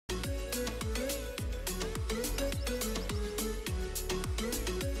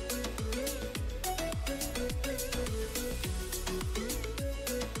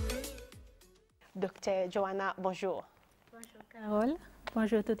Docteur Joanna, bonjour. Bonjour Carole,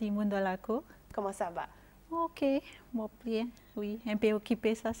 bonjour tout le monde dans la cour. Comment ça va? Ok, bon bien, oui, un peu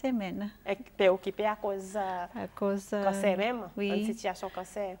occupé cette semaine. Un peu occupé à cause cancer même, oui, une situation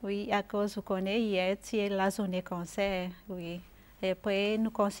cancer. Oui, à cause vous connaissez hier, c'est la journée cancer, oui. Et après, nous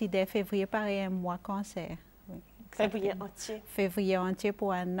considérons février pareil un mois cancer. Oui, février entier. Février entier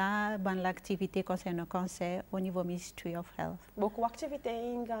pour Anna, dans l'activité concernant le cancer au niveau Ministry of Health. Beaucoup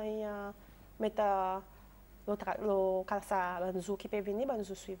d'activités, mais le cancer, nous qui peut venir, nous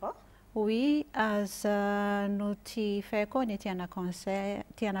suivons. Oui, nous faisons connaître un cancer,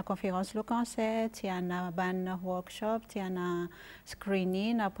 une conférence le cancer, un workshop, un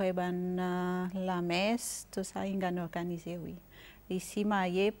screening, après la messe, tout ça, il est organisé, oui. Ici,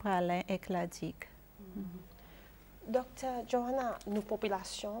 marié pour aller éclatique. Docteur Joanna, nos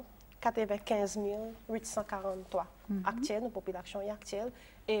populations, 95 843 actuelles, nos populations actuelles,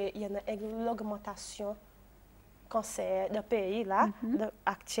 et il y a une augmentation cancer de pays là,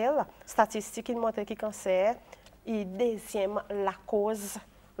 actuel, statistiques qui montrent que le cancer est deuxième la cause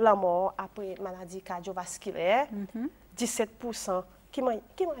la mort après maladie cardiovasculaire, 17%. Qui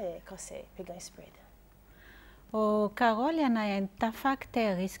est cancer et spread? Oh, Carole, il y a un tas de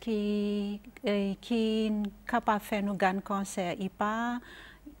facteurs qui sont capables de faire nous gagner cancer. Il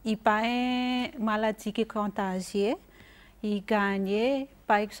n'y a pas une maladie qui est contagieuse. Il gagne,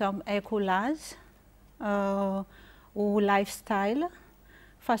 par exemple, écoulage. Ou lifestyle,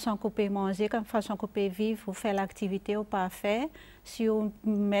 façon qu'on peut manger, façon qu'on peut vivre, ou faire l'activité ou pas faire. Si on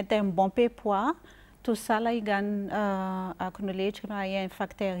met un bon peu de poids, tout ça, là, il gagne à connaître qu'il y a un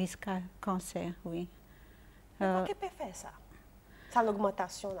facteur risque à cancer, oui. Qu'est-ce qui peut faire ça? Ça,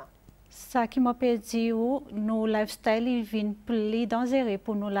 l'augmentation là? Ça qui m'a dit, nos lifestyle, ils viennent plus dangereux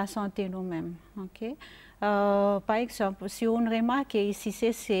pour nous, la santé nous-mêmes, ok? Par exemple, si on remarque ici,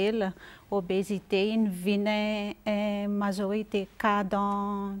 c'est l'obésité, il vient en majorité cas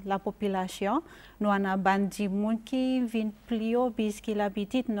dans la population. Nous avons des gens qui viennent plus obèses que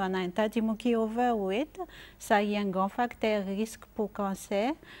l'habitude, nous avons un tas de gens qui sont overweight. Ça y est un grand facteur risque pour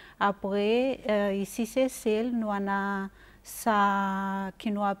cancer. Après, ici, c'est nous avons ça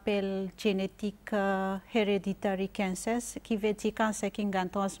qui nous appelle génétique hereditary cancer, qui veut dire cancer qui est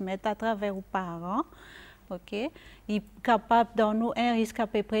transmis à travers les parents. Okay. Il est capable de donner un risque à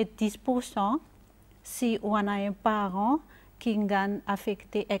peu près 10% si on a un parent qui est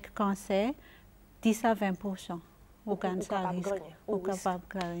affecté avec cancer, 10 à 20%. Ou capable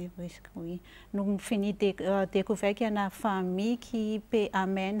de gagner risque, oui. Nous finissons de découvrir qu'il y a une famille qui peut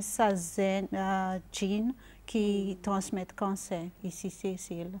amener sa gène qui transmet le cancer. Ici,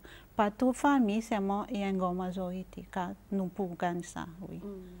 c'est pas toute famille, seulement il y a une grande majorité. Nous pouvons gagner ça, oui.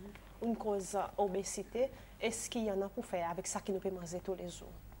 Une cause obésité, est-ce qu'il y en a pour faire avec ça qui nous peut manger tous les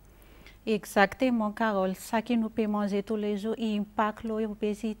jours? Exactement, Carole. Ça qui nous peut manger tous les jours, il impacte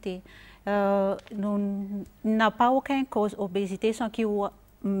l'obésité. Nous n'avons pas aucune cause d'obésité sans qu'on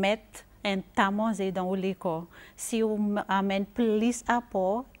mette un tas manger dans le corps. Si on amène plus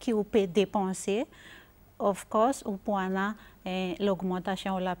d'apport qu'on peut dépenser, of course, on peut avoir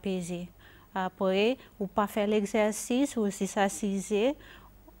l'augmentation de la pesée. Après, on peut faire l'exercice ou si ça s'isait,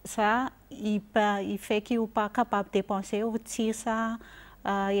 ça, il fait qu'il n'est pas capable de dépenser ou tire ça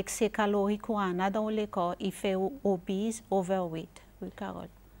avec ses calories qu'on a dans le corps. Il fait obèse, overweight. Oui, Carole.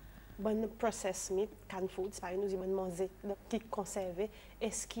 Bon processed meat, canned foods, par exemple, nous avons manger qui conservé,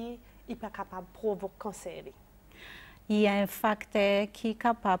 est-ce qu'il n'est pas capable de provoquer cancer? Il y a un facteur qui est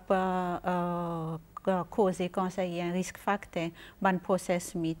capable de causer cancer, il y a un risque facteur, bon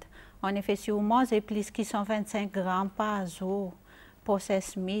processed meat. En effet, si vous mangez plus que 125 grammes par jour,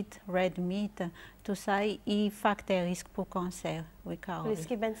 processed meat, red meat, tout ça, il facteur risque pour cancer. Oui, Carole.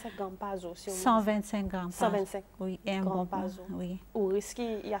 Risque 25 grammes par jour. Si 125 grammes par jour. 125 oui, grammes par jour. Oui. Ou risque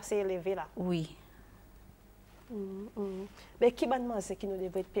est assez élevé là. Oui. Mais qui va manger qui nous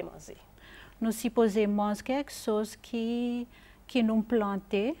devrait manger? Nous supposons manger quelque chose qui nous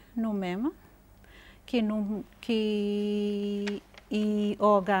plante nous-mêmes, qui est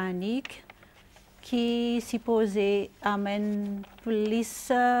organique, qui supposé amène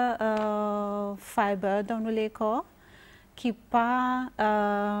plus fibre dans le corps, qui pas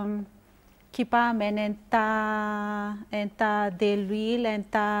amène un tas de l'huile, un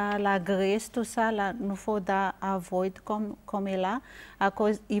tas la graisse, tout ça là, nous faudra avoid comme là, à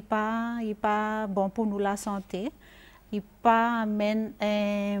cause il pas bon pour nous la santé. Il pas amène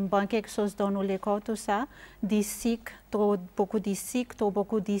bon quelque chose dans le corps, tout ça, du sucre, beaucoup de sucre,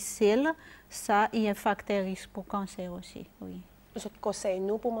 beaucoup de sel, ça il y a un facteur risque pour cancer aussi, oui. Vous conseillez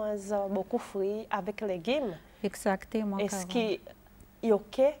nous pour manger beaucoup de fruits avec légumes? Exactement. Est-ce qu'il est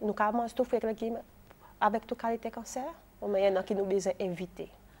OK, nous pouvons manger tout fruits avec légumes avec toute qualité cancer? Ou il y en a qui nous besoin inviter?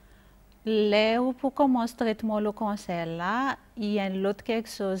 Là où pour commencer le traitement le cancer là, il y a l'autre quelque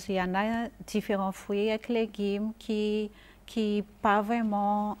chose, il y en a différents fruits et légumes qui pas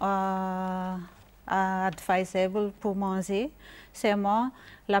vraiment advisable pour manger. Seulement,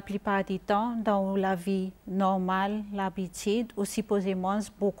 la plupart du temps, dans la vie normale, l'habitude, ou supposément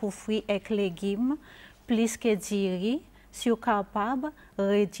beaucoup de fruits et légumes, plus que du riz, si vous êtes capable de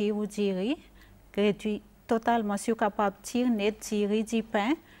réduire totalement, si vous êtes capable de tirer du riz, du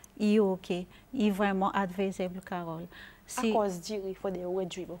pain, il est OK. Il est vraiment advisable, Carole. À cause du riz, il faut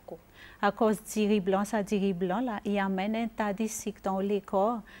réduire beaucoup. À cause du riz blanc, ça dit riz blanc, là, il amène un tas de sucre dans le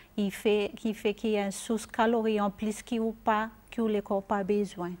corps, qui fait qu'il y a une source calorie en plus que le corps n'a pas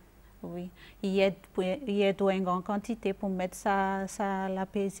besoin. Oui. Il y a une grande quantité pour mettre ça la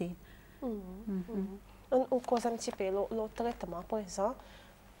pesée. On cause un petit peu le traitement, par exemple.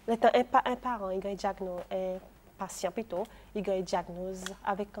 Un parent, il a un diagnostic, un patient plutôt, il a un diagnostic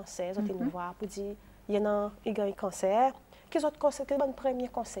avec cancer, il nous voit pour dire, il y a un cancer. Quel est le premier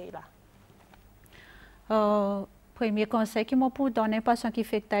conseil là? Premier conseil que je peux donner à un patient qui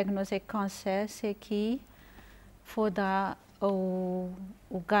fait diagnostic cancer, c'est qu'il faudra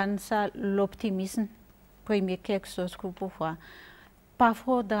gagner l'optimisme. Premier quelque chose que vous faire. Pas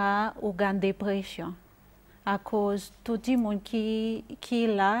faudra gagner dépression. À cause tout le monde qui est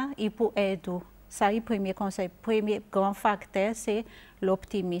là, il peut aider. Ça, c'est le premier conseil. Le premier grand facteur, c'est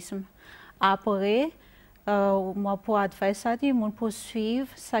l'optimisme. Après, moi, pour adviser ça, il faut poursuivre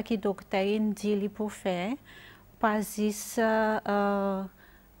ce que le docteur dit pour faire. Pas juste à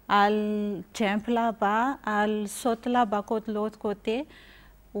jump là-bas, à sauter là-bas de l'autre côté,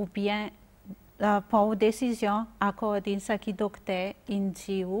 ou bien prendre une décision accordée à ce que le docteur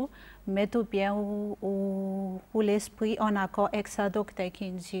dit, mettre bien l'esprit en accord avec ce docteur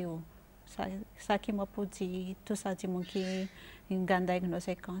qui dit. Ça qui m'a dit tout ça du monde qui une grande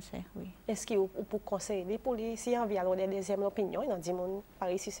diagnostic cancer, oui. Est-ce qu'il peut conseiller pour les si envie alors des deuxième opinion, il y a des monde par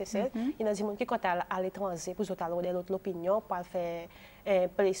ici c'est celle, il y a des monde qui quand à l'étranger pour autres alors d'autres opinion pour faire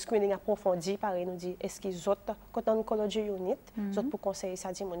un screening approfondi par nous dit est-ce qu'ils autres quand on oncology unit, autres pour conseiller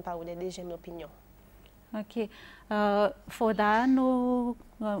ça du monde par des deuxième opinion. OK. Faudra nous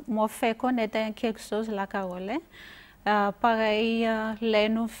moi faire connaître quelque chose la Carole. Pareil, là,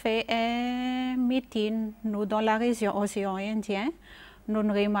 nous faisons un meeting nous, dans la région océan Indien. Nous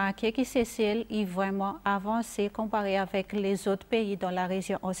remarquons que Cécile est vraiment avancé comparé avec les autres pays dans la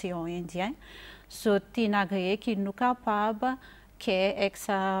région océan Indien. C'est agréé que nous sommes capables, avec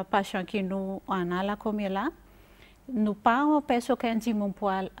sa passion que nous avons là comme là, nous pas empêchons qu'un dimanche pour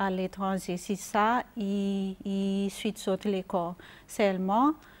à l'étranger. Si ça, il suit sur les corps.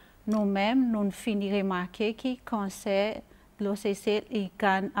 Seulement, nous-mêmes, nous finissons remarquer que le cancer, l'OCC, il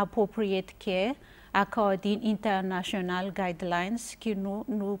gagne appropriate care according international guidelines que nous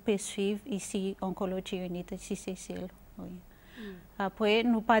pouvons suivre ici, Oncology Unit, ici, Cécile. Oui. Après,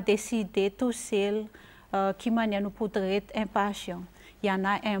 nous pas décider tout seul qui manière nous pouvons traiter un patient. Il y en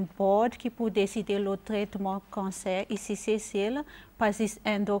a un board qui peut décider le traitement cancer ici, Cécile, pas juste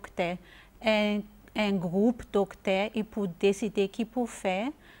un docteur. Un groupe docteur, il peut décider qui peut faire,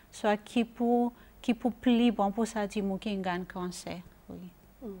 soit qui peut plus bon pour ça du monde qui gagne cancer. Oui.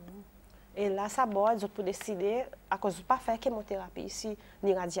 Et là, ça board, pour décider à cause de pas faire chimiothérapie ici,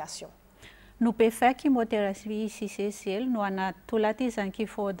 ni radiation. Nous pouvons faire chimiothérapie ici, Cécile. Nous avons tout l'artisan qu'il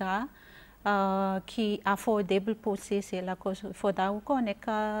faudra, qui est affordable pour Cécile. Il faudra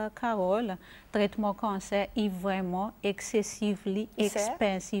connaître Carole, le traitement cancer est vraiment excessivement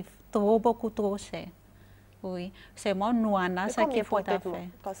expensive, beaucoup trop cher. Oui, c'est moi, nous avons ça qu'il faudra faire.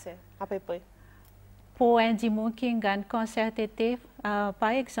 Cancer, à peu près. Pour un dimanche qui gagne cancer tété, par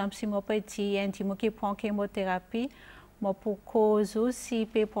exemple, si mon petit un dimanche qui prend chimiothérapie, moi pour cause si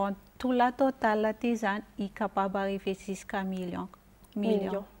peut prendre tout la totale la tisane, il est capable d'arriver jusqu'à millions.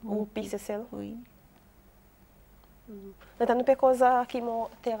 Ou puis c'est celle? Oui. Maintenant, nous pouvons causer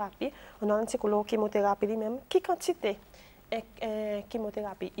chimiothérapie. On a un petit coup chimiothérapie lui-même. Quelle quantité de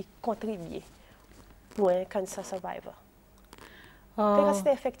chimiothérapie contribue pour un cancer survivor? Quelle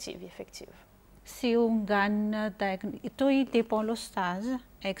quantité effective? Si on gagne, tout dépend du stage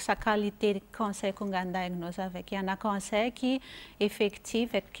et sa qualité de cancer qu'on gagne diagnosé avec. Il y a un cancer qui est effectif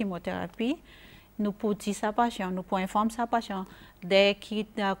avec chimiothérapie. Nous pouvons dire sa patient, nous pouvons informer sa patient. Dès qu'il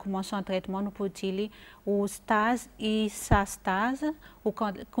a commencé un traitement, nous pouvons dire au stage et sa stage, ou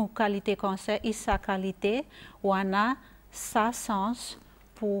qualité cancer et sa qualité, ou on a sa sens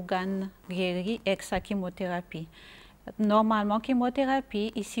pour gagner guérir avec sa chimiothérapie. Normalement, la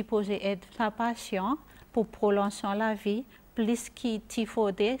chimiothérapie est supposée être la patient pour prolonger la vie, plus qui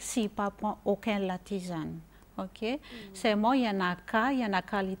typhoïde si pas prend aucun la tisane. Ok, seulement il y en a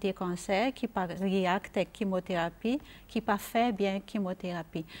qualité cancer qui pas réacte avec chimiothérapie, qui pas fait bien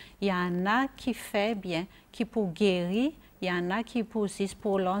chimiothérapie. Il y en a qui fait bien, qui pour guérir, il y en a qui pour juste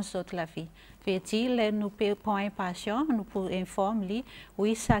prolonger la vie. Fait-il, nous prenons un patient, nous pour informer,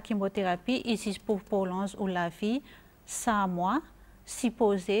 oui, sa chimiothérapie, ici pour prolonger la vie, 100 mois,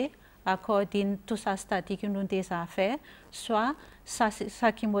 supposé, according tout ça statique que nous déjà fait, soit sa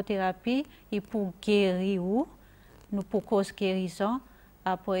chimiothérapie et pour guérir ou nous pour cause guérison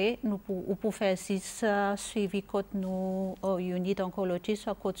après nous pour faire suivi côté nous unit oncologie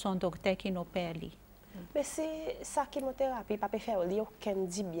soit côté son docteur qui nous perli. Mais c'est sa chimiothérapie pas peut faire aucun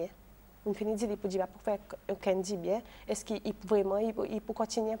dit bien. On finit de dire pour dire pour faire aucun dit bien. Est-ce qu'il vraiment il peut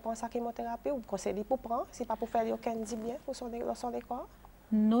continuer à prendre sa chimiothérapie ou conseiller pour prendre c'est pas pour faire aucun dit bien pour son décor?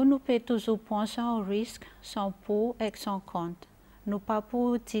 Nous pouvons toujours prendre son risque, son pour et son compte. Nous pas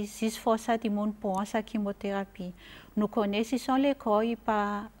pour dire si force du monde pour sa chimiothérapie. Nous connaissons si les corps n'est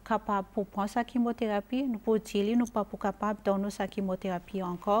pas capable pour prendre sa chimiothérapie, nous pouvons dire nous pas pour capable de donner sa chimiothérapie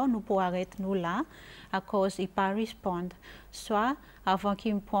encore, nous pouvons arrêter nous là à cause il pas répondre. Soit avant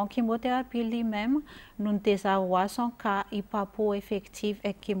qu'il prenne chimiothérapie lui-même, nous désarroi son cas il pas pour effectif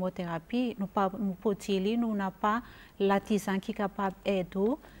avec chimiothérapie, nous pouvons dire nous n'a pas la tisane qui est capable d'aider,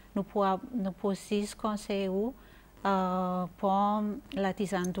 nous pouvons conseiller pour la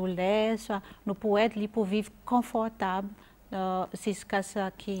tisane douleur, soit nous pouvons être pour vivre confortable jusqu'à ce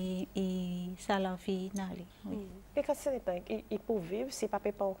qui ça la vie n'allait. Et quand c'est il peut vivre c'est pas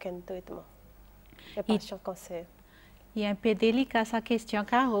pour aucun traitement. Le patient cancer. Il est un peu délicat sa question,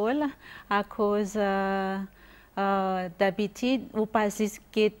 Carole, à cause d'habitude, ou pas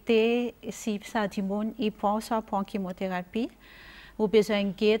guetter si ça du monde, il pense à prendre chimiothérapie, ou besoin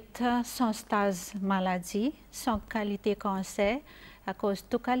de guetter son stade maladie, son qualité cancer, à cause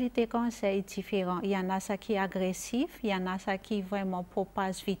de qualité cancer est différent. Il y en a ça qui est agressif, il y en a ça qui vraiment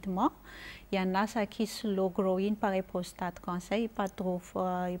propage vitement, il y en a ça qui slow growing par prostate cancer, il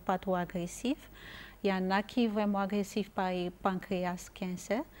n'est pas trop agressif. Il y en a qui sont vraiment agressifs par pancréas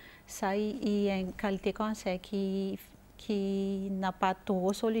cancer. Ça, il y a une qualité cancer qui n'a pas trop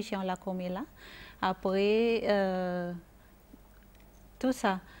de solution là comme là. Après, tout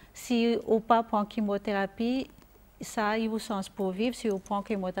ça, si on ne prend pas de chimiothérapie, ça a eu sens pour vivre. Si on prend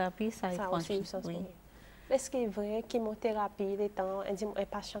chimiothérapie, ça a eu sens pour vivre. Est-ce qu'il est vrai que chimiothérapie, un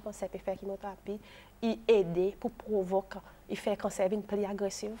patient cancer peut faire chimiothérapie, il aide pour provoquer, il fait cancer plus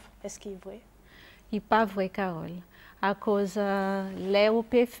agressif? Est-ce qu'il est vrai? Il n'est pas vrai, Carole. À cause là où on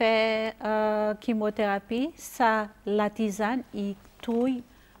peut faire chimiothérapie, ça, la tisane, il touille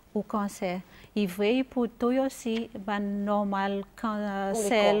au cancer. Il est vrai pour tout aussi, normal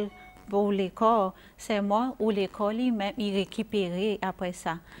cancer pour les corps. C'est moi ou les corps lui-même, il récupère après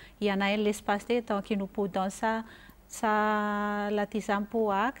ça. Il y en a l'espace de temps qui nous peut dans ça, la tisane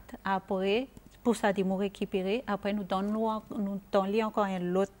pour acte, après, pour ça, nous récupérer. Après, nous donnons encore un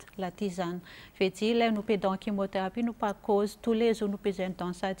lot la tisane. Fait-il, nous faisons chimiothérapie, nous pas cause tous les jours, nous faisons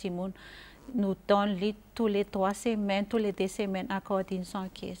dans ça, nous donnons tous les 3 semaines, tous les 2 semaines, according son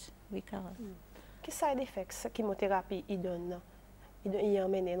caisse. Oui, Carole. Quels side effects la chimiothérapie donne? Il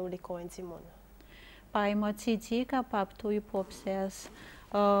emmène dans les corps du monde. Par exemple, si tu es capable de observer,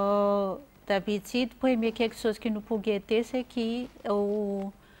 d'habitude, première quelque chose que nous pouvons guetter, c'est que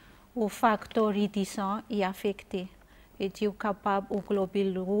o facteur iridescent est affecté. Et tu es capable, au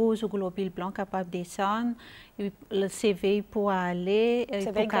globule rouge, au globule blanc, capable de descendre, le CV pour aller,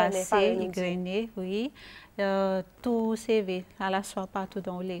 pour casser, égrener, oui. Tout CV, à la fois partout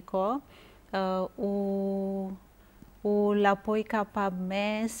dans le corps, ou la peau est capable de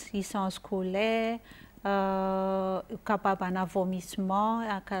mince, ils sont scolaires, capable d'un vomissement,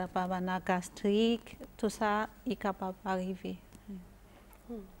 capable d'un gastrique, tout ça est capable d'arriver.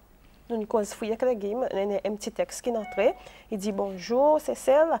 Nous avons fouillé un petit texte qui est entré. Il dit bonjour, c'est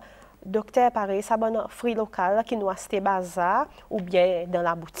celle. Docteur, pareil, ça un fruit local qui nous a acheté bazar ou bien dans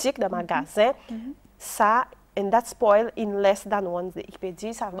la boutique, dans le magasin. Ça, and that spoil in less than 1 day. Il peut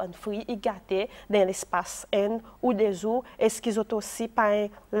dire ça un fruit gâté dans l'espace N ou des jours. Est-ce qu'ils ont aussi pas un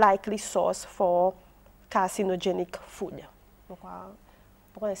likely source for carcinogenic food?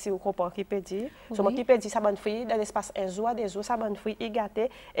 Pour ainsi vous comprenez qui peut dire. Sur qui peut dire ça bonne fruit dans l'espace un jour des jours ça bonne fruit gâté.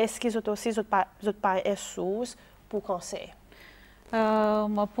 Est-ce qu'ils ont aussi pas une source pour cancer?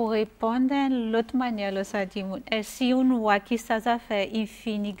 Moi pour répondre de l'autre manière ça dit si on voit que ça fait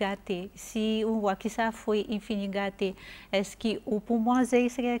infini gâté, si on voit que ça fait infini gâté, est-ce que pour manger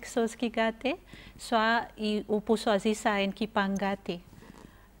c'est quelque chose qui gâté, soit ou pour choisir ça qui pas gâté.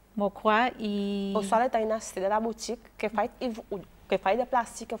 je crois au soir, tu as une assiette de la boutique qui fait de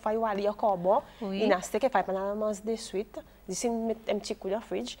plastique, qui fait aller encore bon. Une assiette qui fait pendant manger de suite. D'ici, mettre un petit coup dans le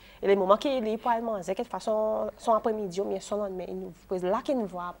fridge. Et les moments qu'il est pour aller manger, de façon son après-midi ou bien son lendemain, là qu'il nous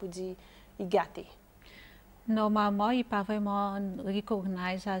voit pour dire il gâté. Normalement, il n'est pas vraiment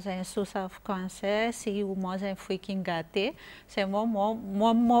reconnaissé as une source de cancer si vous mangez un fruit qui est gâté. C'est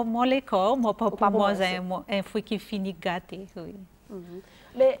mon l'école, moi pas pour manger un fruit qui finit gâté. Oui.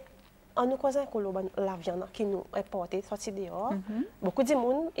 Mais en nous causant la viande qui nous est portée, sortie dehors, beaucoup de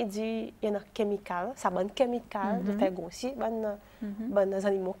monde dit il y a un chimical, ça bon chimical de faire grossir, bon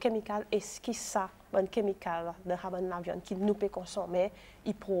animaux chimical et ce qui ça bon chimical de la viande qui nous peut consommer,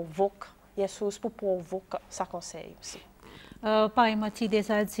 il provoque il y a des choses pour provoquer ça conseil aussi. Par exemple, tu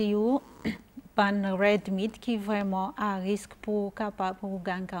déjà dit un red meat qui est vraiment à risque pour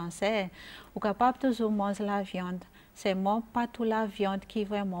gagner cancer, ou capable toujours manger la viande. C'est pas toute la viande qui est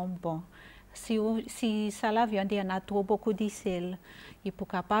vraiment bon. Si ça la viande, il y en a trop beaucoup de sel, il peut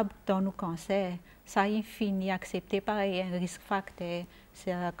capable de donner cancer. Ça est fini accepté par un risque facteur,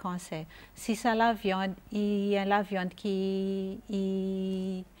 c'est le cancer. Si ça la viande, il y a la viande qui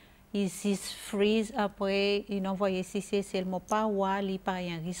ils freeze après ils envoient si c'est seulement pas il par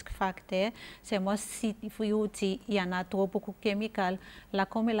un risque facteur c'est moi si il y en a trop beaucoup de chimiques là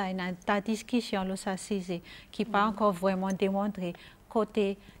comme là il y a ta discussion là ça c'est qui pas encore vraiment démontré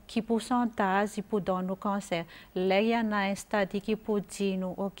côté qui pourcentage pour donner le cancer là il y en a un stade qui peut dire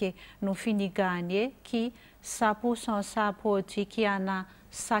nous ok nous finit gagner qui 100% ça produit qui en a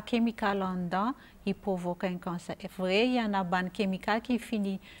ça chimical en dedans il provoque un cancer vrai il y en a ban chimical qui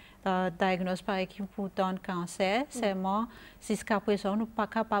finit diagnostic par équipe pour un cancer, seulement jusqu'à présent, nous ne sommes pas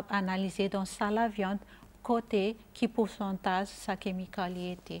capables d'analyser dans la viande côté qui pourcentage sa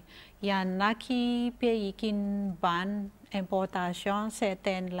chimicalité. Il y en a qui pays qui ban importation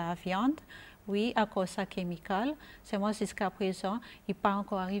certaines la viande, oui, à cause de sa chimicale, seulement jusqu'à présent, il n'est pas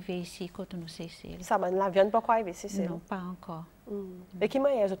encore arrivé ici quand nous sommes ici. Ça ban la viande pas encore arrivé ici, c'est non, pas encore. Et qui m'a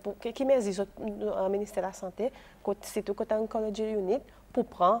dit au ministère de la Santé, c'est tout côté oncology unit pour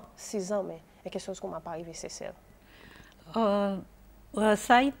prendre 6 ans, mais il y a quelque chose qui m'a pas arrivé, c'est ça.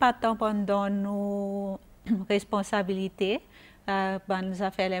 Ça n'est pas tant pendant nos responsabilités, dans les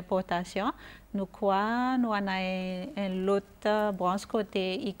affaires d'importation. Nous croyons, nous avons un autre branche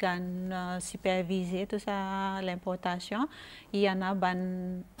côté, il can superviser tout ça, l'importation. Il y en a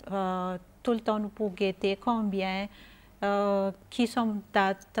tout le temps nous pour guetter combien qui sont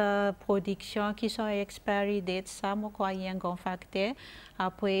dates de production, qui sont expiry date, ça, je crois, il y a un grand facteur.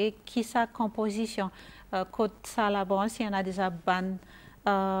 Après, qui sa composition, quand ça la branche, il y en a déjà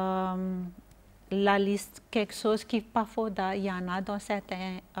la liste, quelque chose qui parfois il y en a dans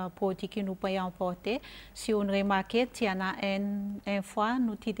certains produits que nous pouvons importer. Si on remarque, il y en a une fois,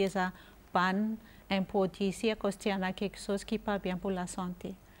 nous avons déjà un produit ici, à cause qu'il y en a quelque chose qui n'est pas bien pour la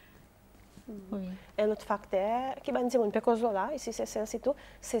santé. Oui. Un autre facteur qui va dire que là ici c'est tout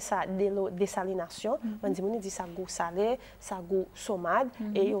c'est ça désalination on dit ça goût salé ça goût saumade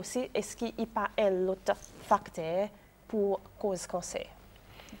et aussi est-ce qu'il y a pas un autre facteur pour cause cancer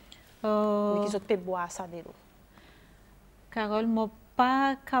mais qui autres peut boire ça de l'eau Carole moi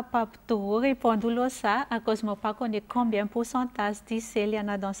pas capable de répondre à ça à cause moi pas connais combien pourcentage de sel il y en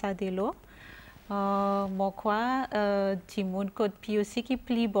a dans ça de l'eau. Moi, quoi, du monde puis aussi qui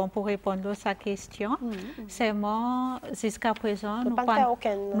plie bon pour répondre à sa question. C'est moi, jusqu'à présent, nous pas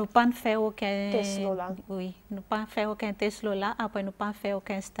fait aucun test là. Oui, nous pas fait aucun test là. Après, nous pas fait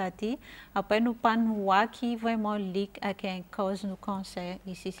aucun statut. Après, nous pas voir qui vraiment ligue avec une cause du cancer.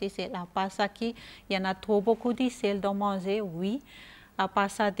 Ici, c'est là. Pas ça qui, il y en a trop beaucoup de sel dans manger, oui. À part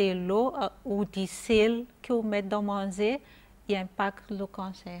ça, de l'eau ou du sel que vous mettez dans manger, il impacte le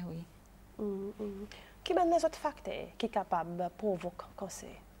cancer, oui. Qui sont les autres facteurs qui sont capables de provoquer le cancer?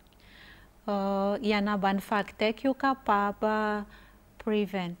 Il y en a des facteurs qui sont capables de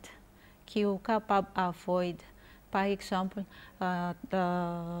prévenir, qui sont capables d'avoid. Par exemple, la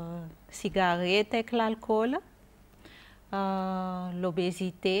cigarette avec l'alcool,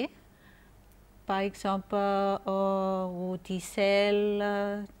 l'obésité, par exemple, du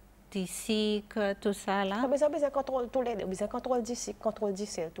sel, du sucre, tout ça là. Vous avez besoin de contrôle tous les deux, vous avez contrôle du sucre, contrôle du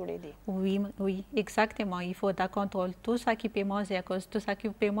sel tous les deux. Oui, oui, exactement. Il faut contrôler tout ça qui peut manger, à cause de tout ça qui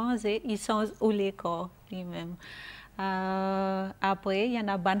peut manger, ils sont au les corps lui-même. Après, il y en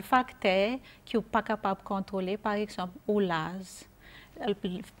a des facteurs qui ne sont pas capables de contrôler, par exemple, l'âge.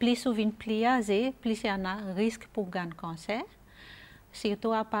 Plus souvent plus âgé, plus il y en a risque pour gagner cancer,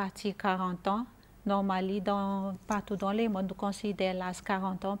 surtout à partir de 40 ans. Normalement, partout dans le monde, on considère l'âge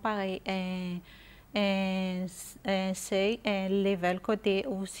 40 ans pareil c'est un level côté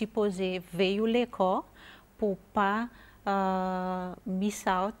où supposé veiller les corps pour pas miss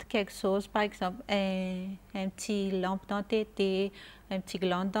out quelque chose, par exemple un petit lampe dans tété, un petit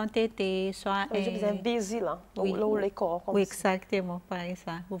glande dans tété, soit Vous êtes vigilant, oui, les corps comme oui, exactement, pareil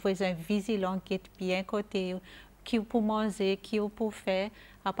ça. Vous êtes vigilant qui est bien côté, qui pour manger, qui pour faire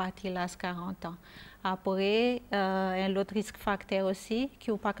à partir de l'âge 40 ans. Après, un autre risque facteur aussi,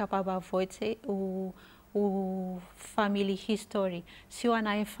 qui n'est pas capable d'avoyer, c'est ou family history. Si on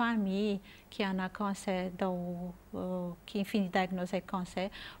a une famille qui a un cancer, qui finit de diagnoser le cancer, il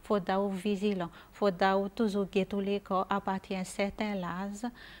faut être vigilant. Il faut toujours guetter les corps à partir d'un certain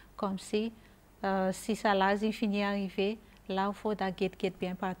âge, comme si ça l'âge finit d'arriver, là il faut guetter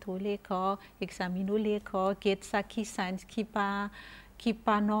bien partout les corps, examiner les corps, guetter ça qui n'est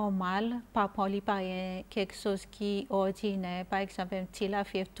pas normal, pas pour quelque chose qui est ordinaire. Par exemple, un petit la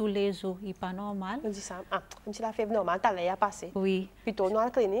fièvre tous les jours, il n'est pas normal. On dit ça, un petit la fièvre normale, tu l'as passé. Oui. Plutôt dans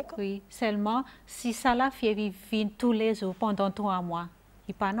la clinique. Oui, seulement si ça la fièvre vient tous les jours pendant 3 mois,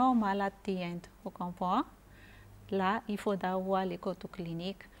 il n'est pas normal à tiendre, vous comprenez? Là, il faut aller à la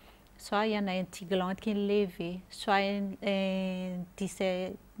clinique. Soit il y en a un petit glande qui est levé, soit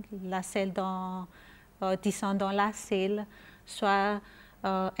la selle descend dans la selle, soit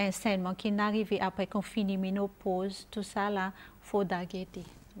un saignement qui n'arrive après qu'on finit ménopause, tout ça là, il faut guetter.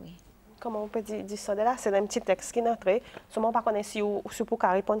 Oui. Comment on peut dire ça de là? C'est un petit texte qui est entré. Seulement pas connaître si vous pouvez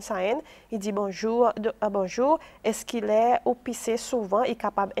répondre ça. Il dit bonjour, bonjour. Est-ce qu'il est ou pissé souvent et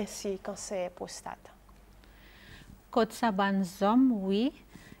capable ainsi cancer prostate? Quand ça ban homme, oui.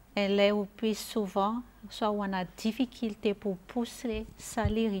 Elle est ou plus souvent, soit on a difficulté pour pousser sa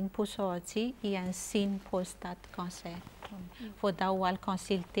urine pour sortir, il y a un signe prostate cancer. Il faut d'avoir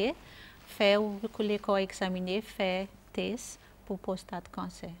consulter, faire les corps examiner, faire test pour prostate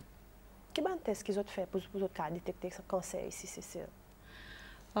cancer. Quel test qu'ils ont fait pour détecter ce cancer ici, c'est sûr?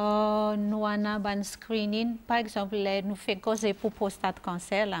 Nous avons un screening, par exemple, nous faisons cause pour prostate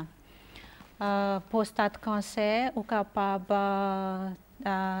cancer. Prostate cancer, ou capable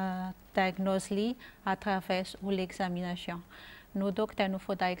diagnoser à travers l'examination. Nous, docteurs, nous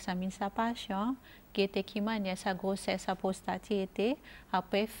faut examiner sa patient, qui était qui manière sa grossesse, sa prostate était,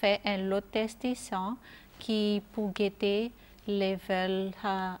 après faire un autre testation qui pour guetter level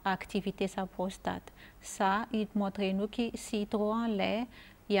activité sa prostate. Ça, il montre nous que si trop en l'air,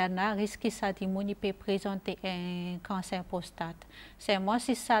 il y a un risque que ça diminue peut présenter un cancer prostate. C'est moi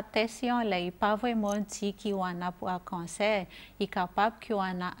si sa testation là, il pas vraiment dit qu'il y a un cancer, il est capable qu'il y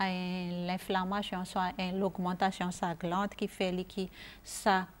a l'inflammation, soit l'augmentation de sa glande qui fait que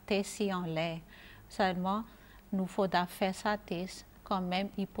sa testation là. Seulement, nous faudra faire sa test quand même,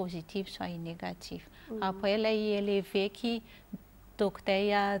 il est positif, soit il est négatif. Après, là, il est élevé qui le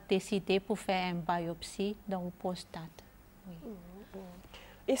docteur a décidé pour faire une biopsie dans la prostate. Oui.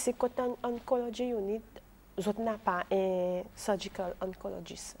 Et c'est quand en oncology unit, vous n'avez pas un surgical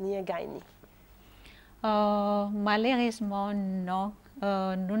oncologist, ni un gyné? Malheureusement, non.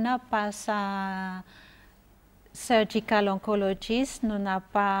 Nous n'avons pas ça surgical oncologist, nous n'avons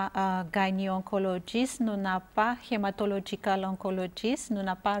pas gyné oncologist, nous n'avons pas hematological oncologist, nous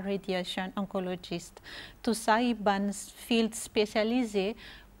n'avons pas radiation oncologist. Tout ça est un field spécialisé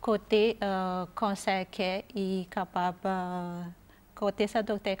côté cancer qui est capable côté ça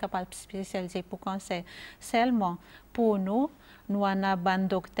docteur est capable de spécialiser pour cancer. Seulement, pour nous, nous avons un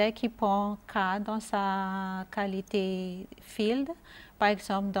docteur qui prend cas dans sa qualité field. Par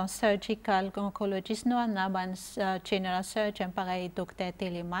exemple, dans surgical oncologist, nous avons un general surgeon, pareil, docteur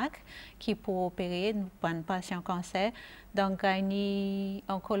Télémac, qui peut opérer un patient cancer. Dans gyné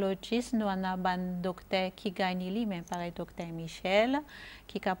oncologist, nous avons un docteur qui gagne lui-même, pareil, docteur Michel,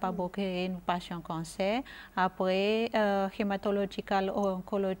 qui est capable d'opérer un patient cancer. Après, hematological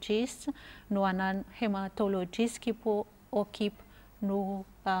oncologist, nous avons un hématologiste qui peut occuper nos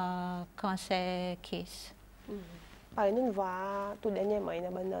cancer case. Pareil, nous voyons tout dernièrement, il y a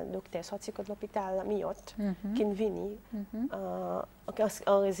un docteur sorti de l'hôpital Miotte qui est venu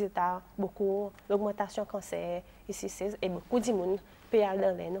en résultat beaucoup d'augmentation cancer ici et beaucoup de monde peut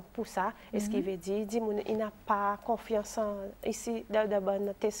aller pour ça. Et ce qui veut dire il n'a pas confiance ici dans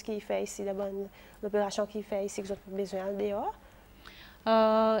le test qu'il fait ici, dans l'opération qu'il fait ici, qu'ils ont besoin dehors.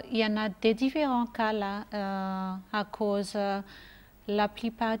 Il y en a des différents cas là à cause la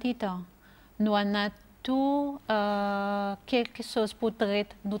plupart du temps. Nous en avons tout quelque chose pour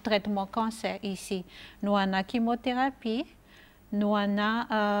traiter nos traitements cancer ici. Nous avons la chimiothérapie, nous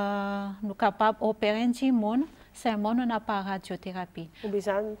sommes capables d'opérer un monde, seulement nous n'avons pas radiothérapie. Nous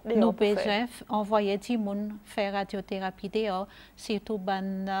besoin envoyer des gens faire radiothérapie dehors, surtout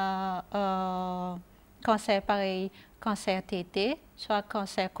cancer pareil, cancer TT, soit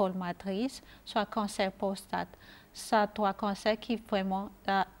cancer col matrice, soit cancer prostate. Ça, trois cancers qui vraiment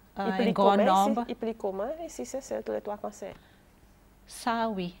un grand nombre. Et puis comment si c'est tous les trois cancers? Ça,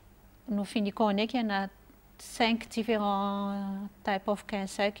 oui. Nous finissons connaître qu'il y en a 5 différents types de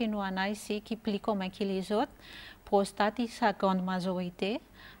cancer qui nous en a ici, qui plus communs que les autres. Prostate, c'est la grande majorité.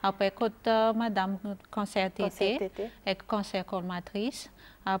 Après, madame, cancer TT, et cancer col matrice.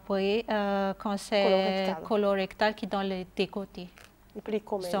 Après, cancer colorectal qui est dans les deux côtés. Et plus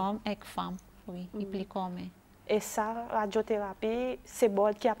commun. Hommes et femmes, oui, et plus commun. Et ça, la radiothérapie, c'est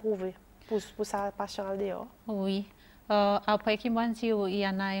bon qui est approuvé pour ça patient dehors? Oui. Après, il y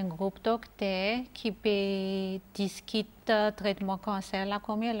en a un groupe docteur qui peut discuter traitement cancer. Là,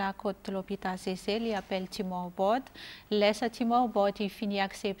 comme il a côté l'hôpital CC, il appelle tumor board. Laisse tumor board, il finit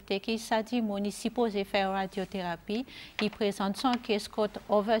accepter qu'il s'agit de supposé faire radiothérapie. Il présente son case code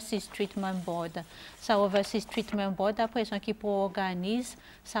Overseas Treatment Board. Ça Overseas Treatment Board, après, qui organise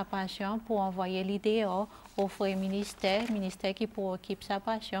sa patient pour envoyer l'idée au frère ministère qui pour occuper sa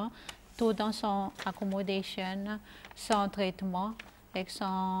patient. Tout dans son accommodation, son traitement et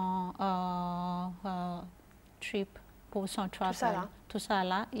son trip pour son travel. Tout ça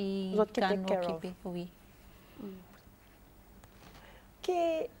là, il gagne occupé. Oui.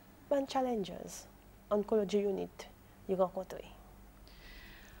 Quels challenges oncology unit vous rencontrez?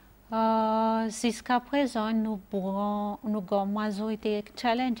 Jusqu'à présent, nous avons majorité de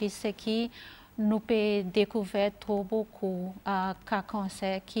challenges, c'est qui nous pouvons découvrir trop beaucoup cas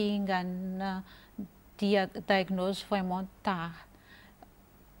cancer qui ont diagnose vraiment tard.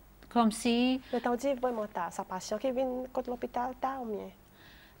 Comme si... Mais tu dis vraiment tard, ça patient qui vient à l'hôpital tard ou bien?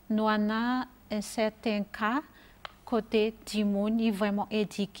 Nous avons un certain cas, côté du monde, il est vraiment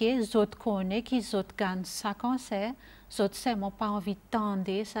éduqué, les autres connaissent, qu'ils autres gagnent ça cancer, les autres seulement pas envie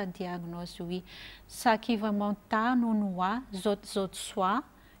d'attendre sa diagnose, oui. Ça qui est vraiment tard, nous avons, les autres soirs,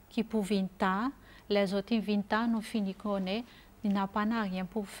 qui pour venir tard, les autres viennent tard, nous finissons connaître, il n'a pas rien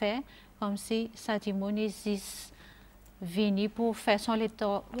pour faire, comme si ça dit mon existe venir pour faire son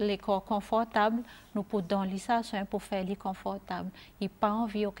les corps confortable, nous pour donner ça pour faire les confortable. Il n'a pas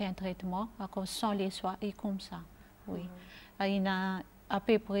envie aucun traitement, à cause sans les soins et comme ça. Oui. Il y a à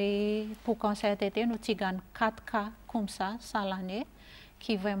peu près pour cancer TT, nous avons 4 cas comme ça l'année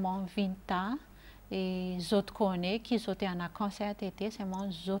qui vraiment viennent tard. Et les autres connaissent qui sont en cancer TT, c'est moi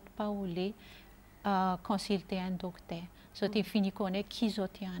les autres pas voulu consulter un docteur. Les autres finissent connaître qui sont en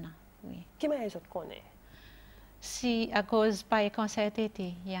a. Oui. Qui les autres connaissent? Si à cause pas cancer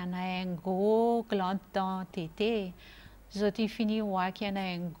TT, il y en a un gros glande dans TT. Les autres finissent voir qu'il y en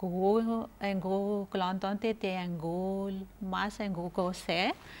a un gros glande dans TT, un gros masse, un gros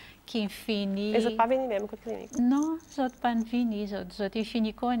cancer. Qui finit... Les autres pas venus même à la clinique? Non, les autres pas venus. Les autres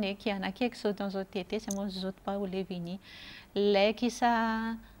finissent connaître qu'il y en a quelque chose dans les TT, c'est moi les autres pas voulu venir. Les qui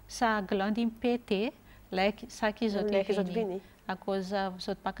ça glande est pété, les ça qui autres venus. À cause les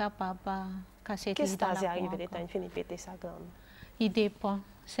autres pas capables de casser qu'est-ce qui est arrivé de temps il finit péter sa glande? Il dépend.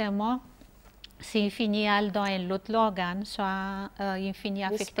 C'est moi. S'il finit dans un autre organe, soit il finit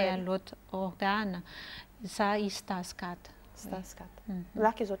affecté à l'autre organe, ça il stage 4. Stage 4.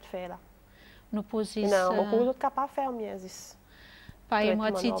 Là, qu'est-ce que tu fais là? Nous posons... Non, beaucoup d'autres capables de faire mieux. Par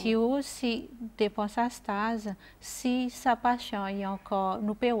exemple, si dépend sa stage, si sa patient est encore,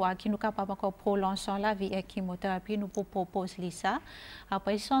 nous pouvons voir qu'il nous capable encore prolonger la vie avec chimiothérapie, nous pouvons proposer ça.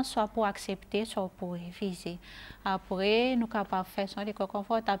 Après, soit pour accepter, soit pour réviser. Après, nous sommes capables de faire son décor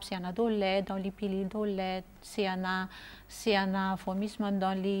confortable. S'il y en a de l'aide, dans les pilules de l'aide, s'il y en a vomissement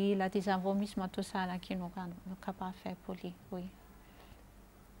dans les, la vomissement, tout ça, là, qui nous sommes capables de faire pour lui, oui.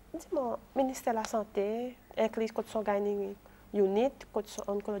 Dis-moi, le ministère de la Santé inclut son gagné unit, son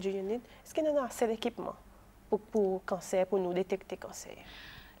oncology unit, est-ce qu'il y a assez d'équipement pour cancer, pour nous détecter cancer?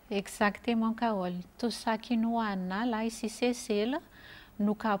 Exactement, Carole. Tout ça qui nous a là, ici, c'est celle,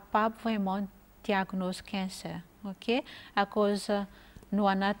 nous sommes capables vraiment de diagnostiquer cancer. Ok? À cause, nous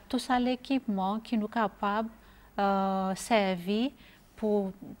avons tout ça l'équipement qui nous est capable de servir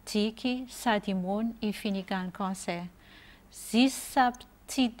pour dire que ça dit monde il finit dans le cancer. Si ça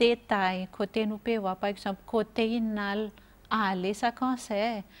petit détail, côté nous peut voir, par exemple, côté inal, aller ça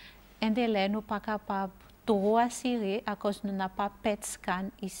cancer, un délai nous pas capable trop assuré à cause nous n'a pas PET scan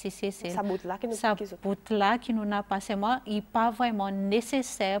ici c'est Ça bout là qui nous n'a pas seulement il pas vraiment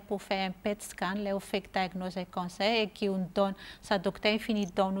nécessaire pour faire un PET scan là au fait diagnoser le cancer et qui nous donne sa docteur finit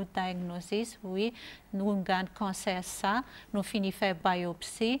donne nous diagnosis oui nous avons cancer ça nous finit faire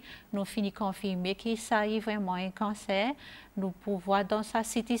biopsie nous finit confirmer qu'il s'agit vraiment un cancer nous pouvons voir dans sa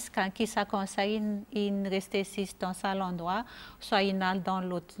CT scan qui ça cancer il reste dans ça l'endroit soit il a dans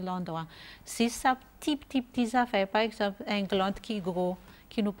l'autre endroit si ça petits affaires, par exemple, un glande qui est gros,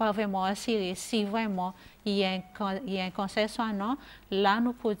 qui nous pas vraiment assuré, si vraiment il y a un cancer soit non, là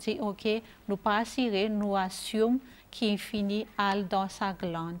nous pouvons dire, ok, nous pas assuré, nous assumons qu'il finit dans sa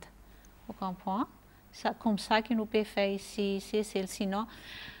glande. Vous comprenez? C'est comme ça que nous pouvons faire ici, sinon,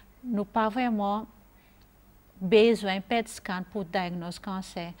 nous pas vraiment besoin de PET scan pour diagnostiquer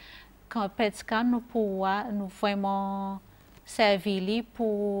cancer. Quand PET scan, nous pouvons vraiment servir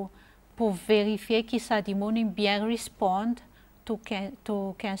pour vérifier que ça diminue bien répondre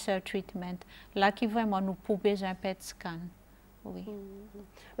to cancer treatment. Là qui vraiment nous pouvons besoin de PET scan. Oui.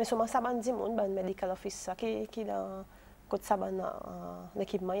 Mais sûrement ça va dire mon medical officer qui dans côté ça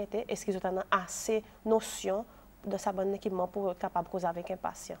l'équipement était est-ce qu'ils ont assez notion de ça bon équipement pour être capable de causer avec un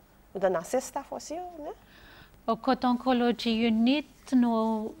patient. Vous avez assez staff aussi, non? Au côté oncologie unit,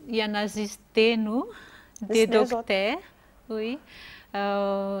 nous y en a nous des docteurs. Oui.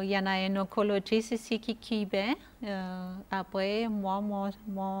 Il y en a un oncologiste ici qui est bien. Après, moi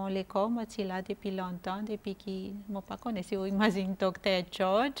l'école, moi, je là depuis longtemps, depuis que je ne pas connais. Si vous imaginez Dr.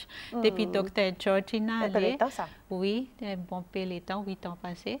 George, depuis Dr. George, il a allé. Oui, un bon peu de temps, 8 ans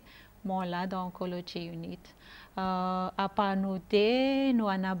passés. Moi, là, dans l'oncologie unit. À part nous deux, nous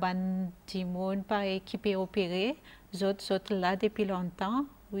avons des gens par équipe opérée. Les autres là depuis longtemps,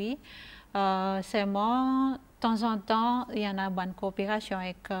 oui. Seulement, de temps en temps, il y en a une bonne coopération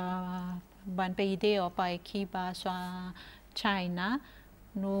avec un pays par équipe, soit China.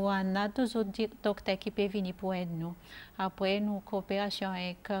 Nous avons toujours des docteurs qui peuvent venir pour aider nous. Après, nous coopération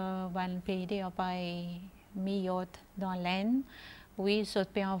avec un pays par meilleur dans l'Inde. Oui, je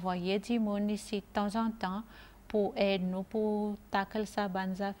peux envoyer des gens ici de temps en temps pour aider nous pour tacler ça,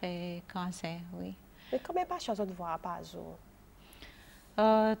 bonnes affaires cancer, oui. Mais combien de patients vous voyez par jour?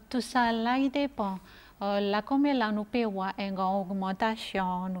 Tout ça là, il dépend. Là, comme là, nous pouvons voir une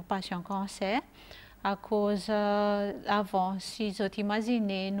augmentation de patients cancer. À cause, avant, si vous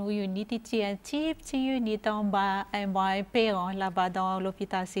imaginez, nous unité un petit unit en bas, un perron là-bas dans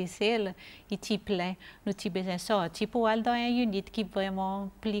l'hôpital Cécile, il est plein. Nous avons besoin de sortir pour aller dans une unité qui est vraiment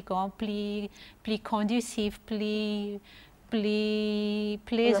plus grand, plus conducive, plus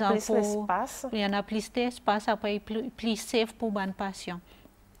plaisant pour. Il y en a plus d'espace, après plus safe pour les patients.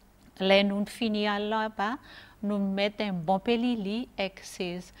 Là, nous finissons là-bas. Nous mettons un bon peu de lit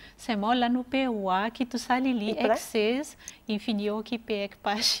excès. Seulement là, nous pouvons voir que tout ça, les lits excès, il finit occupé avec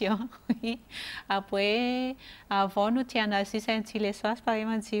patient. Après, avant, nous tenions assis un petit espace, par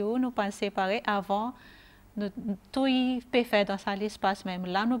exemple, nous pensons séparer. Avant, tout peut faire dans l'espace même.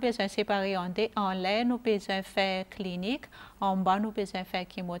 Là, nous besoin séparer en l'air, nous besoin faire clinique. En bas, nous besoin faire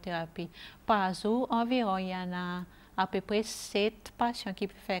chimiothérapie. Par jour, environ, il y en a à peu près 7 patients qui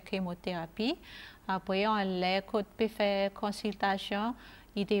peuvent faire chimiothérapie. Après, on peut faire consultation.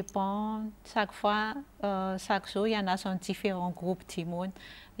 Il dépend, chaque fois, chaque jour, il y en a différents groupes de monde.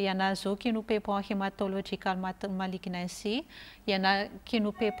 Il y en a qui nous peuvent prendre hématological malignancy. Il y en a qui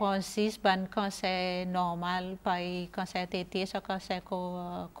nous peuvent prendre 6 cancer normal, par cancer tété, soit cancer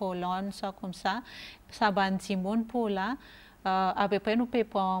colon, soit comme ça. Ça va de monde pour là. À peu près, nous pouvons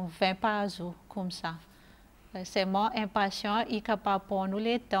prendre 20 par jour, comme ça. Seulement, un patient est capable pour nous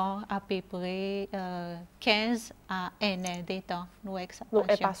le temps à peu près 15 à 1 an de temps. Nous, un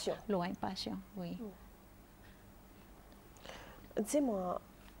patient, oui. Dis-moi,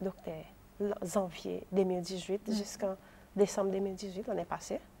 docteur, janvier 2018 jusqu'en décembre 2018, l'année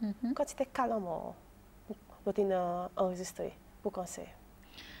passée, quand tu étais calmement, tu as enregistré pour cancer?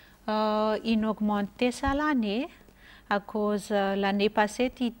 Il a augmenté ça l'année, à cause l'année passée,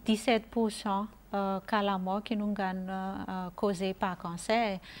 17%. Calamo qui nous a causé par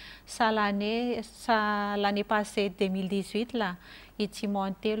cancer. Ça l'année passée, 2018, là, il est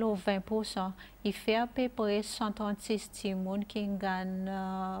monté le 20%. Il fait à peu près 136 personnes qui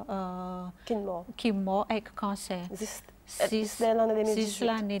meurent avec cancer. C'est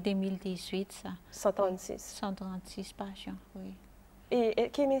l'année 2018, ça. 136 patients, oui. Et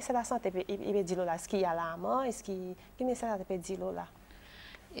qui ministère de la Santé peut dire là? Est-ce qu'il y a la mort? Est-ce qu'il ministère de la Santé peut dire là?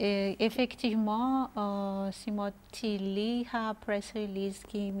 Effectivement, si je lis la press release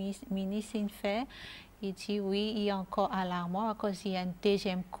que le ministre fait, Il dit oui, il est encore alarmant à cause qu'il y a une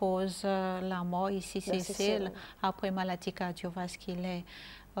deuxième cause, la mort ici, c'est celle après maladie cardiovasculaire.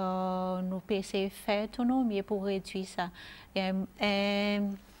 Nous pouvons essayer de faire tout nos mieux pour réduire ça.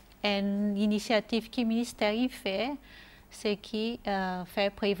 Une initiative que le ministère fait, c'est qui fait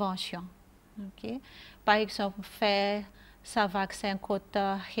prévention. Okay? Par exemple, faire sa vaccin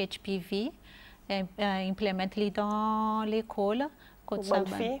contre HPV, implémenter dans l'école, contre sa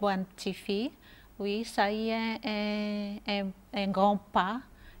bonne petite fille. Oui, ça y est un grand pas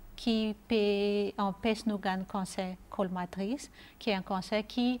qui peut empêcher nous gagner cancer col matrice, qui est un cancer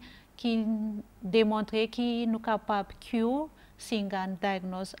qui démontre qu'il nous capable de curer si on gagne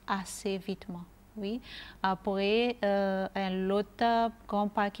diagnose assez vitement. Oui. Après, un autre grand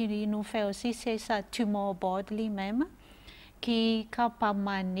pas qui nous fait aussi, c'est sa tumor board lui-même, qui est capable de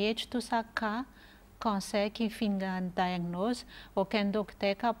manager tout ça cas cancer qui finit une diagnose. Aucun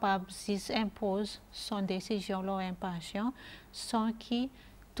docteur capable d'impose son décision sur un patient sans qu'il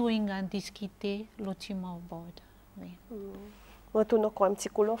tout ait discuté le tumor board. Oui. On tourne encore un petit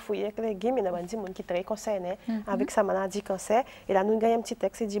colon fouillé avec les guillemets, mais dit qui est très concerné avec sa maladie cancer. Et là, nous avons un petit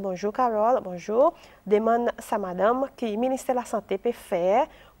texte qui dit bonjour Carole, bonjour. Demande sa madame que le ministère de la Santé peut faire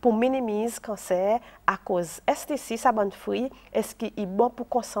pour minimiser le cancer à cause. Est-ce que si ça bonne fruit, est-ce qu'il est bon pour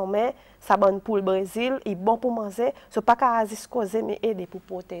consommer, ça bonne pour le Brésil, il est bon pour manger, ce n'est pas qu'à causer, mais aider pour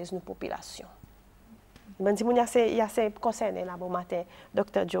protéger nos populations. Je dis il y a assez concerné là bon matin,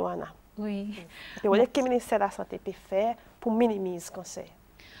 Dr. Joanna. Oui. Et qu'est-ce que le ministère de la Santé peut faire pour minimiser le cancer?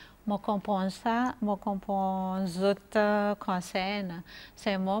 Je comprends ça, je comprends les autres cancers.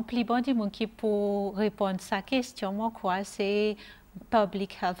 C'est mon plus bon du monde qui pour répondre à sa question, moi quoi, c'est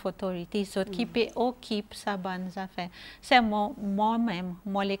Public Health Authority, qui peut occuper sa bonne affaire. C'est moi-même,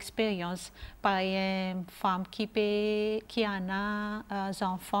 mon expérience par une femme qui a des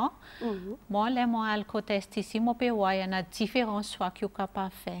enfants. Moi, les alcotest ici, moi peux voir, il y en a différents choix qu'il est capable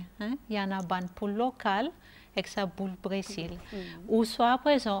de faire. Il y en a ban pour local avec sa boule Brésil. Ou soit à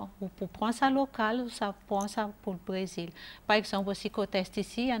présent, ou pour prendre ça local, ou ça prend ça pour le Brésil. Par exemple, aussi côté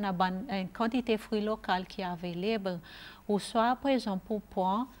ici, il y en a une quantité de fruits locaux qui est available. Ou soit à présent pour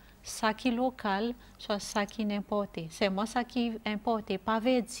prendre ça qui est local, soit ça qui est importé. C'est moi ça qui est importé, pas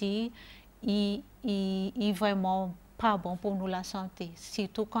veut dire il est vraiment pas bon pour nous la santé.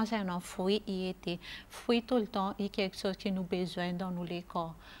 Surtout concernant fruits, il était fruits tout le temps, il y a quelque chose que nous avons besoin dans nos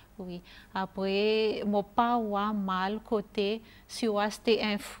corps. Oui. Après, mon pas mal côté si on a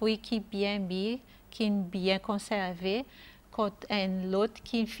un fruit qui est bien mis, qui est bien conservé, contre un autre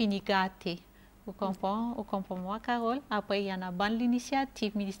qui finit gâté. Vous comprenez moi, Carole? Après, il y en a bonne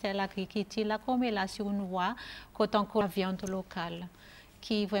l'initiative ministère de l'Agriculture, là, comme là, si on voit, quand encore la viande locale,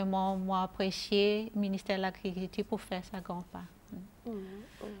 qui vraiment, moi, apprécié le ministère de l'Agriculture pour faire ça grand pas.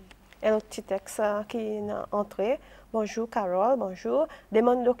 Et un petit texte qui est entré. Bonjour Carole, bonjour.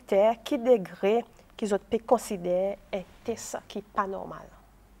 Demande docteur qui degré qu'ils ont pu considérer un test qui n'est pas normal.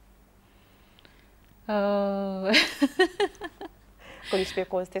 Quand ils se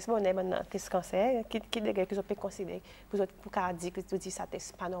cause test, on a un test cancer, qui degré qu'ils ont pu considérer pour dire que ça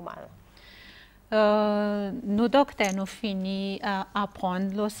test pas normal. Nos docteurs nous finissent à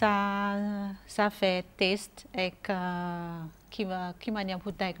apprendre ça fait test avec qui manière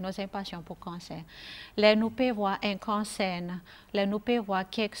pour diagnoser un patient pour cancer. Là nous pouvons voir un cancer, là nous pouvons voir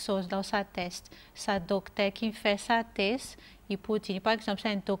quelque chose dans sa test. Sa docteur qui fait sa test, il peut dire par exemple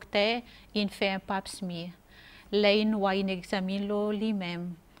c'est un docteur il fait un pap smear. Là il voit il examine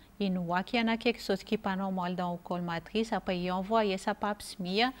lui-même. Il voit qu'il y en a quelque chose qui n'est pas normal dans le col matrice. Après il envoie sa pap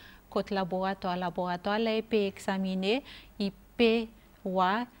smear côté laboratoire. Laboratoire là il peut examiner, il peut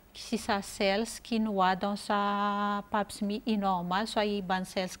voir si sa cells qui noie dans sa pap smear est normal, soit il ban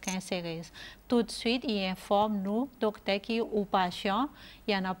cells cancéreuses. Tout de suite, il informe nous, docteur, qui ou patient,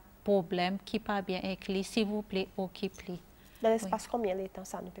 il y a un problème qui n'est pas bien écrit, s'il vous plaît, occupez-le. Dans l'espace combien de temps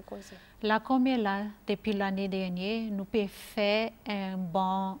ça nous peut causer? Là, combien là, depuis l'année dernière, nous pouvons faire une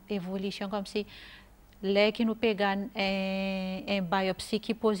bonne évolution comme si là qui nous peut gagner un biopsie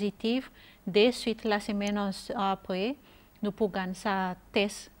qui est positive, de suite la semaine après, nous pouvons gagner sa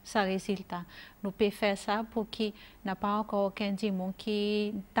test, sa résultat. Nous pouvons faire ça pour qu'il n'y ait pas encore aucun démon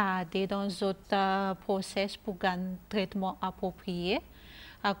qui tarde dans d'autres process pour gagner un traitement approprié.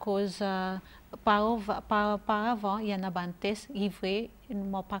 À cause, par avant, il y en a un test, il vrai, je ne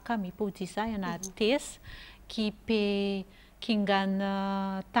sais pas comment pour dire ça, il y en a un test qui gagne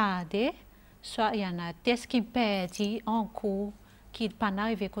tarder, soit il y en a un test qui perd en cours, qui ne peut pas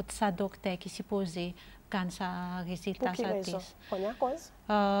arriver à sa docteur qui s'est posé. Quand ça résultat sa test.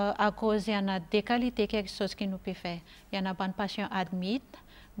 À cause il y en a des qualités quelque chose qui nous peut faire. Il y en a un patient admis,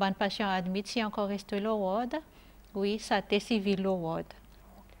 Bon patient admis si encore reste le ward, oui, ça t'est civil le ward.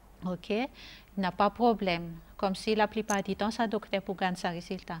 OK? N'a pas de problème. Comme si la plupart du temps, ça docteur pour gagner sa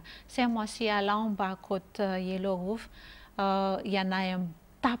résultat. C'est moi si à là en bas côté Yellow Roof, il y en a un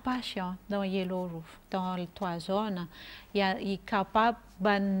tas de patients dans Yellow Roof, dans les 3 zones. Il est capable,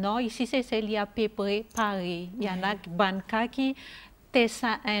 ben non, ici c'est il y a à peu près pareil. Il y en a ben cas qui testent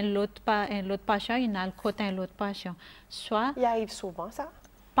un autre patient, il y en a le côté un autre patient. Soit, il arrive souvent ça?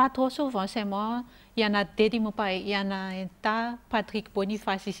 Pas trop souvent, c'est moi. Il y en a des il y en a un tas, Patrick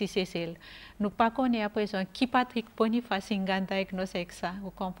Boniface ici, c'est nous pas connaissons à présent qui Patrick Boniface est diagnosé avec ça, vous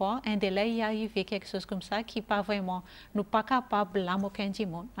comprenez? Un délai, il arrive quelque chose comme ça qui pas vraiment, nous pas capable de l'amorcer du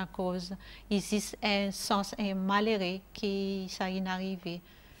monde à cause, il existe un sens, un malheureux qui ça y est arrivé.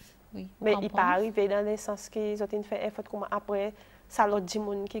 Oui, mais il pas arrivé dans le sens qu'ils ont fait effort comme après, ça l'autre du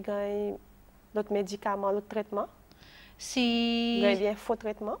monde qui gagne d'autres médicaments, d'autres traitements? Si un faux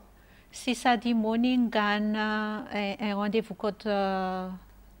traitement? Si ça dit morning gagne un rendez-vous contre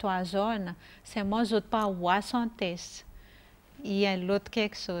 3 zones, c'est moi je pas voir son test. Il y a l'autre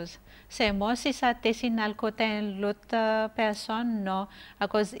quelque chose. C'est moi si ça teste le côté l'autre personne, non. À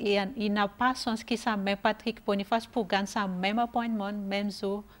cause il n'a pas sens qui ça même Patrick Boniface pour gagner sa même appointment, même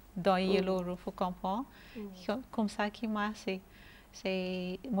jour dans Yellow Roof, vous comprenez? Comme ça qui marche.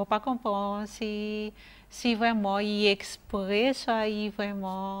 C'est moi pas comprendre si vraiment il exprès soit il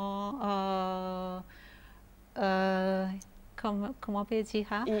vraiment comment on peut dire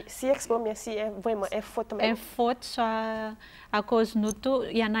ça? Si exprès mais si vraiment un faute même. Un faute soit à cause nous tout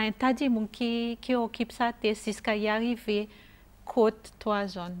il y en a un tas de monde qui occupe ça test jusqu'à y arriver côte 3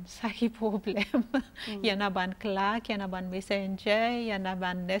 zones, ça qui est problème. Il y en a ban Clark, il y en a ban Messenger, il y en a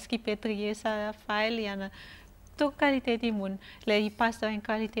ban Nest qui peut trier sa file, il y en a toute qualité du monde. Là, il passe dans une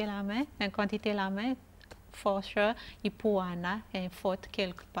qualité la main, une quantité la main, for sure, il peut avoir une faute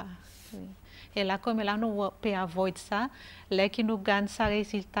quelque part. Oui. Et là, comme là, nous pouvons avoid ça, là, qui nous gagne sa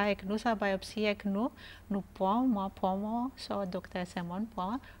résultat avec nous, sa biopsie avec nous prenons, sur le docteur Simon,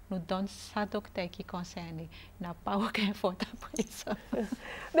 nous donne sa docteur qui concerne. Il n'a pas aucune faute après ça.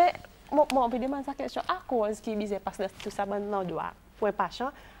 Mais, on peut demander cette question, à cause qu'il disait passer tout ça dans l'endroit pour un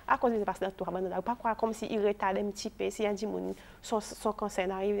patient, à cause qu'il passe dans tout ça dans l'endroit, pas croire comme s'il retarde un petit peu, s'il y a des gens son cancer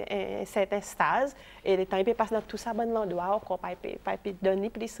arrive à un certain stade, et le temps il peut passer dans tout ça dans l'endroit, encore pas donner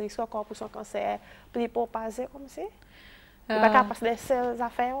plus de risque encore pour son cancer, plus pour passer comme ça. Il ne peut pas passer dans ces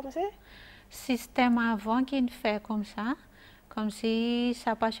affaires comme ça. Système avant qu'il fait comme ça, comme si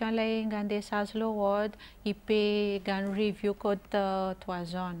sa patient là gagné ça le ward, il peut gagner review code 3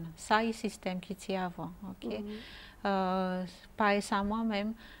 zones. Ça est système qui tient avant, ok. Par récemment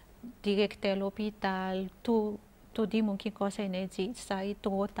même, directeur de l'hôpital, tout le monde qui concerne dit ça est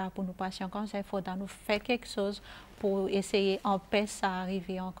trop tard pour nos patients comme ça, il faut nous faire quelque chose pour essayer d'empêcher ça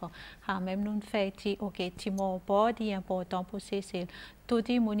d'arriver encore. Même nous faisons ok, Timor board est important pour Cécile. Tout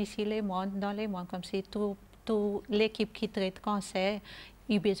le monde ici, dans les mondes, comme si toute l'équipe qui traite cancer,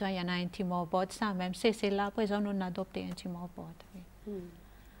 il y a besoin d'un Timor board. Ça même, Cécile là, présent, nous avons adopté un Timor board. Oui.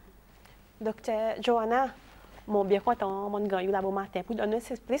 Docteur Joanna, mon bien content, mon grand eu bon matin pour donner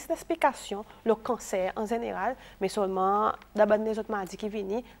plus d'explications le cancer en général, mais seulement d'abord les autres maladies qui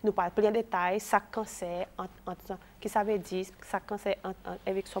viennent, nous parlons plus en détail chaque cancer, qui ça veut dire, chaque cancer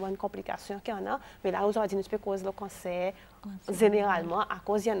avec son complication qu'il y en a, mais là aujourd'hui nous pouvons cause le cancer généralement à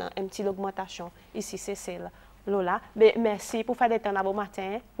cause il y en a une petite augmentation ici c'est celle là. Mais merci pour faire des temps bon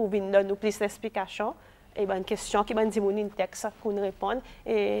matin pour venir donner nous plus d'explications et bonnes questions qui vont dire mon texte pour nous répondre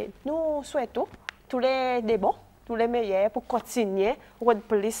et nous souhaitons tous les bons, tous les meilleurs pour continuer à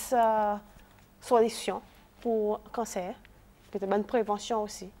plus solutions pour le cancer, peut-être bonne prévention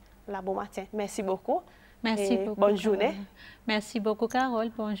aussi. Là, bon matin. Merci beaucoup. Merci beaucoup. Bonne journée. Merci beaucoup, Carole.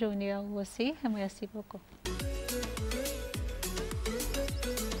 Bonne journée à vous aussi. Merci beaucoup.